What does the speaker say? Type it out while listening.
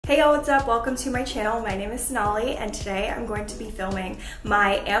Hey y'all, what's up? Welcome to my channel. My name is Sonali and today I'm going to be filming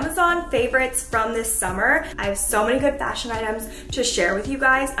my Amazon favorites from this summer. I have so many good fashion items to share with you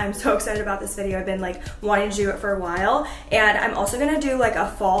guys. I'm so excited about this video. I've been like wanting to do it for a while, and I'm also gonna do like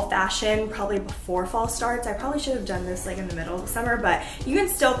a fall fashion probably before fall starts. I probably should have done this like in the middle of summer, but you can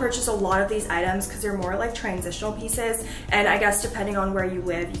still purchase a lot of these items because they're more like transitional pieces, and I guess depending on where you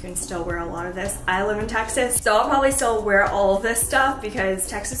live, you can still wear a lot of this. I live in Texas, so I'll probably still wear all of this stuff because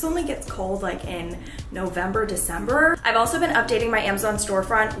Texas only gets cold like in November, December. I've also been updating my Amazon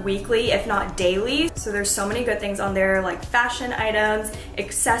storefront weekly, if not daily. So there's so many good things on there, like fashion items,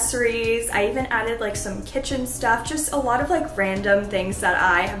 accessories. I even added like some kitchen stuff, just a lot of like random things that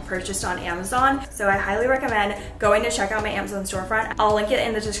I have purchased on Amazon. So I highly recommend going to check out my Amazon storefront. I'll link it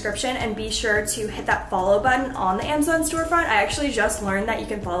in the description, and be sure to hit that follow button on the Amazon storefront. I actually just learned that you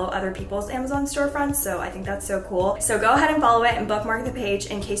can follow other people's Amazon storefronts, so I think that's so cool. So go ahead and follow it and bookmark the page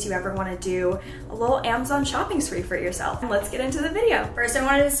in case you ever want to do a little Amazon shopping spree for yourself. Let's get into the video. First, I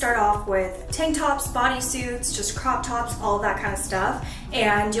wanted to start off with tank tops, bodysuits, just crop tops, all of that kind of stuff.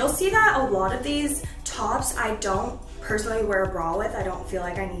 And you'll see that a lot of these tops I don't personally wear a bra with. I don't feel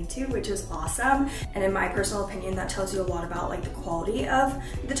like I need to, which is awesome. And in my personal opinion, that tells you a lot about like the quality of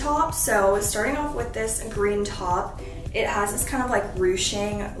the top. So starting off with this green top, it has this kind of like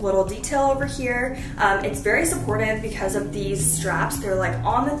ruching little detail over here. It's very supportive because of these straps. They're like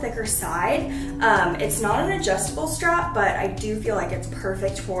on the thicker side. It's not an adjustable strap, but I do feel like it's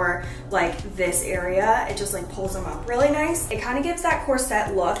perfect for like this area. It just like pulls them up really nice. It kind of gives that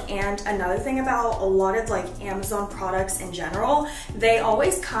corset look. And another thing about a lot of like Amazon products in general, they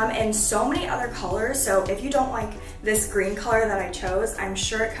always come in so many other colors. So if you don't like this green color that I chose, I'm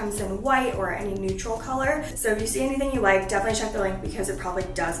sure it comes in white or any neutral color. So if you see anything you like, definitely check the link because it probably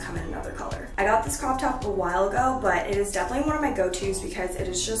does come in another color. I got this crop top a while ago, but it is definitely one of my go-tos because it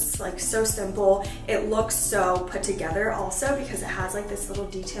is just like so simple. It looks so put together also because it has like this little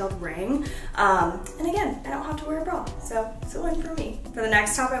detailed ring. And again, I don't have to wear a bra, so it's a win for me. For the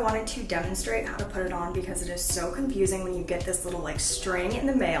next top, I wanted to demonstrate how to put it on because it is so confusing when you get this little like string in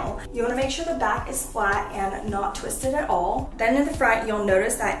the mail. You want to make sure the back is flat and not twisted at all. Then in the front, you'll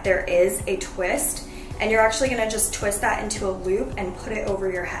notice that there is a twist, and you're actually gonna just twist that into a loop and put it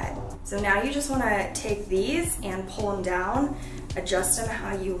over your head. So now you just wanna take these and pull them down, adjust them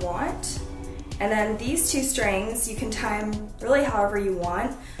how you want. And then these two strings, you can tie them really however you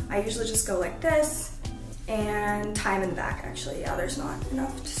want. I usually just go like this and tie them in the back. Actually, yeah, there's not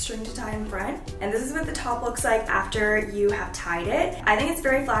enough string to tie in front. And this is what the top looks like after you have tied it. I think it's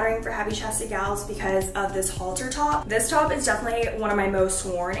very flattering for heavy chested gals because of this halter top. This top is definitely one of my most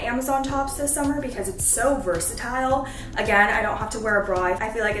worn Amazon tops this summer because it's so versatile. Again, I don't have to wear a bra. I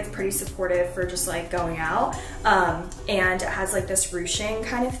feel like it's pretty supportive for just like going out. And it has like this ruching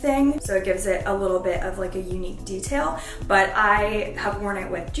kind of thing, so it gives it a little bit of like a unique detail. But I have worn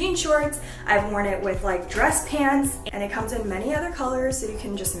it with jean shorts, I've worn it with like dress pants, and it comes in many other colors, so you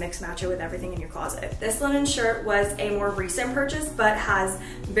can just mix match it with everything in your closet. This linen shirt was a more recent purchase, but has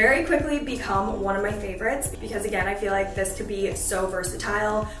very quickly become one of my favorites because again, I feel like this could be so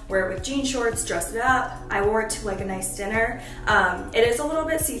versatile. Wear it with jean shorts, dress it up. I wore it to like a nice dinner. It is a little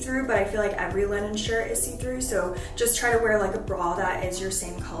bit see-through, but I feel like every linen shirt is see-through, so just try to wear like a bra that is your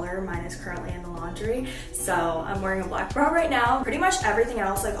same color. Mine is currently in the laundry, so I'm wearing a black bra right now. Pretty much everything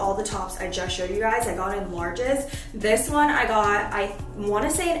else, like all the tops I just showed you guys, I got in larges. This one I got, I want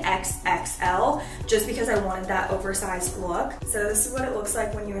to say an XXL, just because I wanted that oversized look. So this is what it looks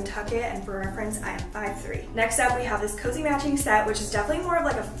like when you untuck it, and for reference, I am 5'3". Next up, we have this cozy matching set, which is definitely more of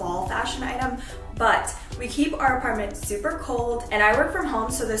like a fall fashion item, but we keep our apartment super cold, and I work from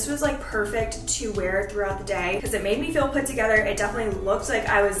home, so this was like perfect to wear throughout the day because it made me feel put together. It definitely looked like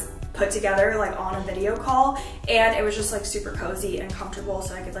I was put together like on a video call, and it was just like super cozy and comfortable,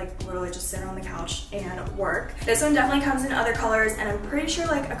 so I could like literally just sit on the couch and work. This one definitely comes in other colors, and I'm pretty sure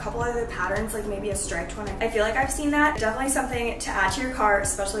like a couple other patterns, like maybe a striped one. I feel like I've seen that. Definitely something to add to your cart,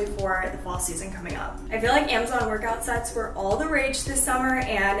 especially for the fall season coming up. I feel like Amazon workout sets were all the rage this summer,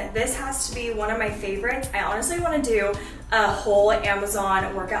 and this has to be one of my favorites. I honestly want to do a whole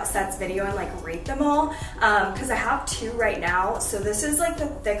Amazon workout sets video and like rate them all because I have two right now. So this is like the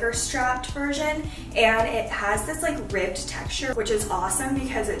thicker strapped version, and it has this like ribbed texture, which is awesome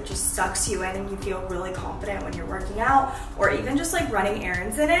because it just sucks you in and you feel really confident when you're working out or even just like running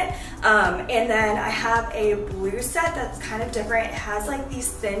errands in it. And then I have a blue set that's kind of different. It has like these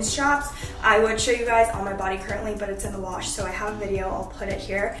thin straps. I would show you guys on my body currently, but it's in the wash, so I have a video. I'll put it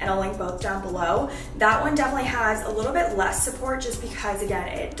here and I'll link both down below. That one definitely has a little bit less support just because, again,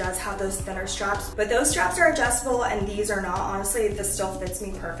 it does have those thinner straps, but those straps are adjustable and these are not. Honestly, this still fits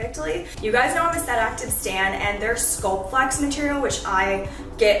me perfectly. You guys know I'm a Set Active stan, and their Sculpt Flex material, which I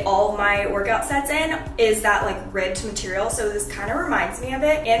get all my workout sets in, is that like ribbed material, so this kind of reminds me of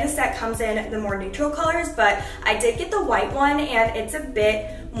it. And the set comes in the more neutral colors, but I did get the white one, and it's a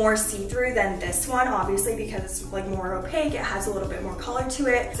bit more see-through than this one, obviously, because it's like more opaque. It has a little bit more color to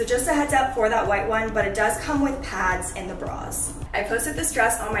it. So just a heads up for that white one, but it does come with pads in the bras. I posted this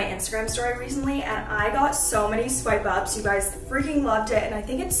dress on my Instagram story recently, and I got so many swipe ups. You guys freaking loved it, and I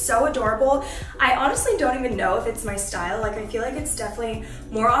think it's so adorable. I honestly don't even know if it's my style. Like, I feel like it's definitely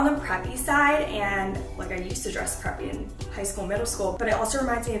more on the preppy side, and like I used to dress preppy in high school, middle school, but it also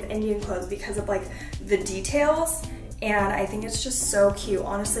reminds me of Indian clothes because of like the details. And I think it's just so cute.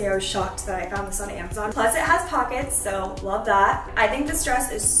 Honestly, I was shocked that I found this on Amazon. Plus it has pockets, so love that. I think this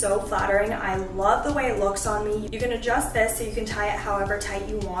dress is so flattering. I love the way it looks on me. You can adjust this so you can tie it however tight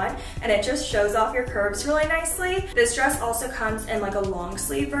you want, and it just shows off your curves really nicely. This dress also comes in like a long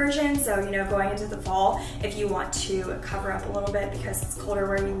sleeve version, so you know, going into the fall, if you want to cover up a little bit because it's colder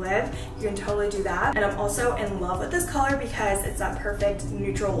where you live, you can totally do that. And I'm also in love with this color because it's that perfect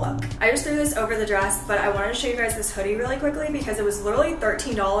neutral look. I just threw this over the dress, but I wanted to show you guys this hoodie really quickly because it was literally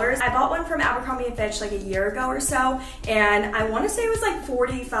 $13. I bought one from Abercrombie & Fitch like a year ago or so, and I want to say it was like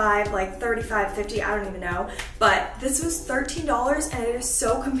 45, like 35, 50, I don't even know, but this was $13 and it is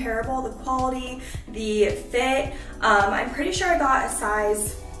so comparable. The quality, the fit, I'm pretty sure I got a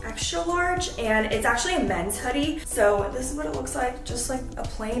size extra large, and it's actually a men's hoodie. So this is what it looks like, just like a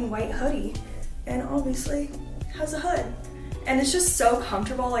plain white hoodie, and obviously has a hood. And it's just so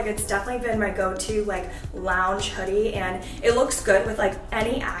comfortable. Like, it's definitely been my go-to like lounge hoodie, and it looks good with like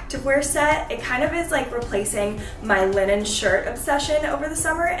any activewear set. It kind of is like replacing my linen shirt obsession over the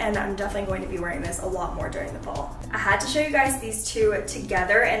summer, and I'm definitely going to be wearing this a lot more during the fall. I had to show you guys these two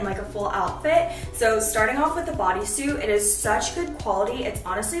together in like a full outfit. So starting off with the bodysuit, it is such good quality. It's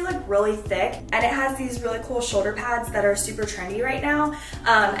honestly like really thick, and it has these really cool shoulder pads that are super trendy right now.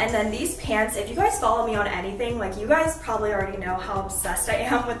 And then these pants, if you guys follow me on anything, like you guys probably already know how obsessed I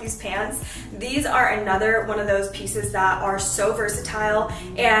am with these pants. These are another one of those pieces that are so versatile,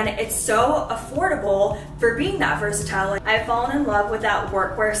 and it's so affordable for being that versatile. Like, I've fallen in love with that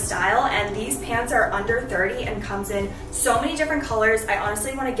workwear style, and these pants are under 30 and comes in so many different colors. I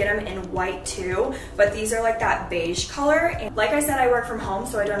honestly want to get them in white too, but these are like that beige color. And like I said, I work from home,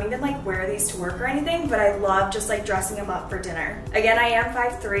 so I don't even like wear these to work or anything, but I love just like dressing them up for dinner. Again, I am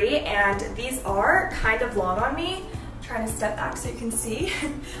 5'3", and these are kind of long on me. Trying to step back so you can see.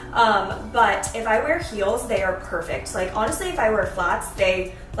 But if I wear heels, they are perfect. Like, honestly, if I wear flats,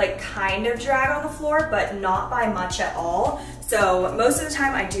 they like kind of drag on the floor, but not by much at all. So most of the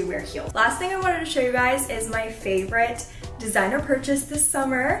time I do wear heels. Last thing I wanted to show you guys is my favorite designer purchase this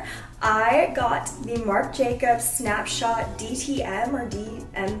summer. I got the Marc Jacobs Snapshot DTM or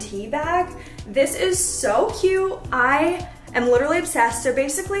DMT bag. This is so cute. I'm literally obsessed. So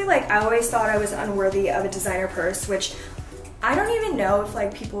basically, like, I always thought I was unworthy of a designer purse, which I don't even know if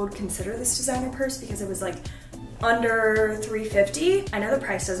like people would consider this designer purse because it was like under $350. I know the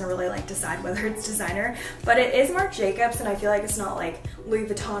price doesn't really like decide whether it's designer, but it is Marc Jacobs, and I feel like it's not like Louis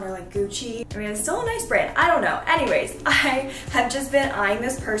Vuitton or like Gucci. I mean, it's still a nice brand. I don't know. Anyways, I have just been eyeing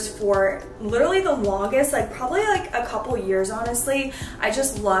this purse for literally the longest, like probably like a couple years, honestly. I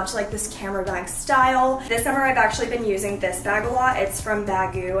just loved like this camera bag style. This summer I've actually been using this bag a lot. It's from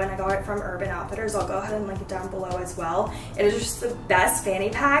Baggu, and I got it from Urban Outfitters. I'll go ahead and link it down below as well. It is just the best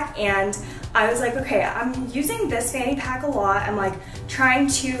fanny pack, and I was like, okay, I'm using this fanny pack a lot. I'm like trying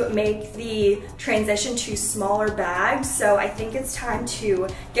to make the transition to smaller bags, so I think it's time to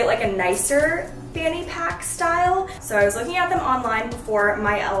get like a nicer fanny pack style. So I was looking at them online before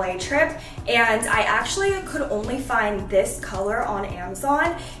my LA trip, and I actually could only find this color on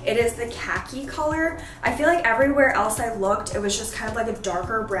Amazon. It is the khaki color. I feel like everywhere else I looked, it was just kind of like a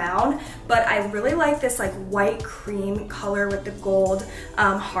darker brown, but I really like this like white cream color with the gold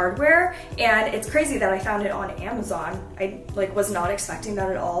hardware, and it's crazy that I found it on Amazon. I like was not expecting that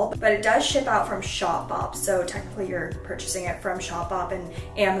at all, but it does ship out from Shopbop, so technically you're purchasing it from Shopbop and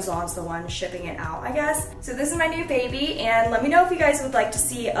Amazon's the one shipping it out, I guess. So this is my new baby, and let me know if you guys would like to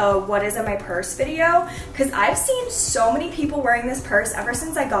see a what is in my purse video, because I've seen so many people wearing this purse ever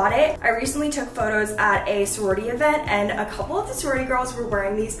since I got it. I recently took photos at a sorority event, and a couple of the sorority girls were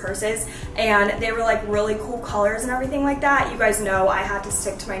wearing these purses, and they were like really cool colors and everything like that. You guys know I had to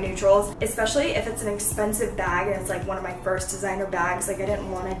stick to my neutrals, especially if it's an expensive bag and it's like one of my first designer bags. Like, I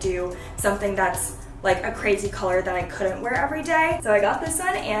didn't want to do something that's like a crazy color that I couldn't wear every day. So I got this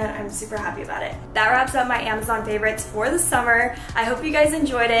one and I'm super happy about it. That wraps up my Amazon favorites for the summer. I hope you guys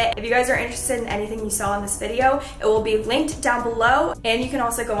enjoyed it. If you guys are interested in anything you saw in this video, it will be linked down below, and you can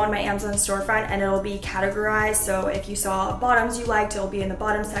also go on my Amazon storefront and it'll be categorized. So if you saw bottoms you liked, it'll be in the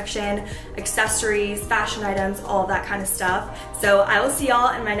bottom section, accessories, fashion items, all of that kind of stuff. So I will see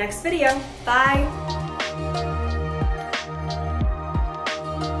y'all in my next video. Bye!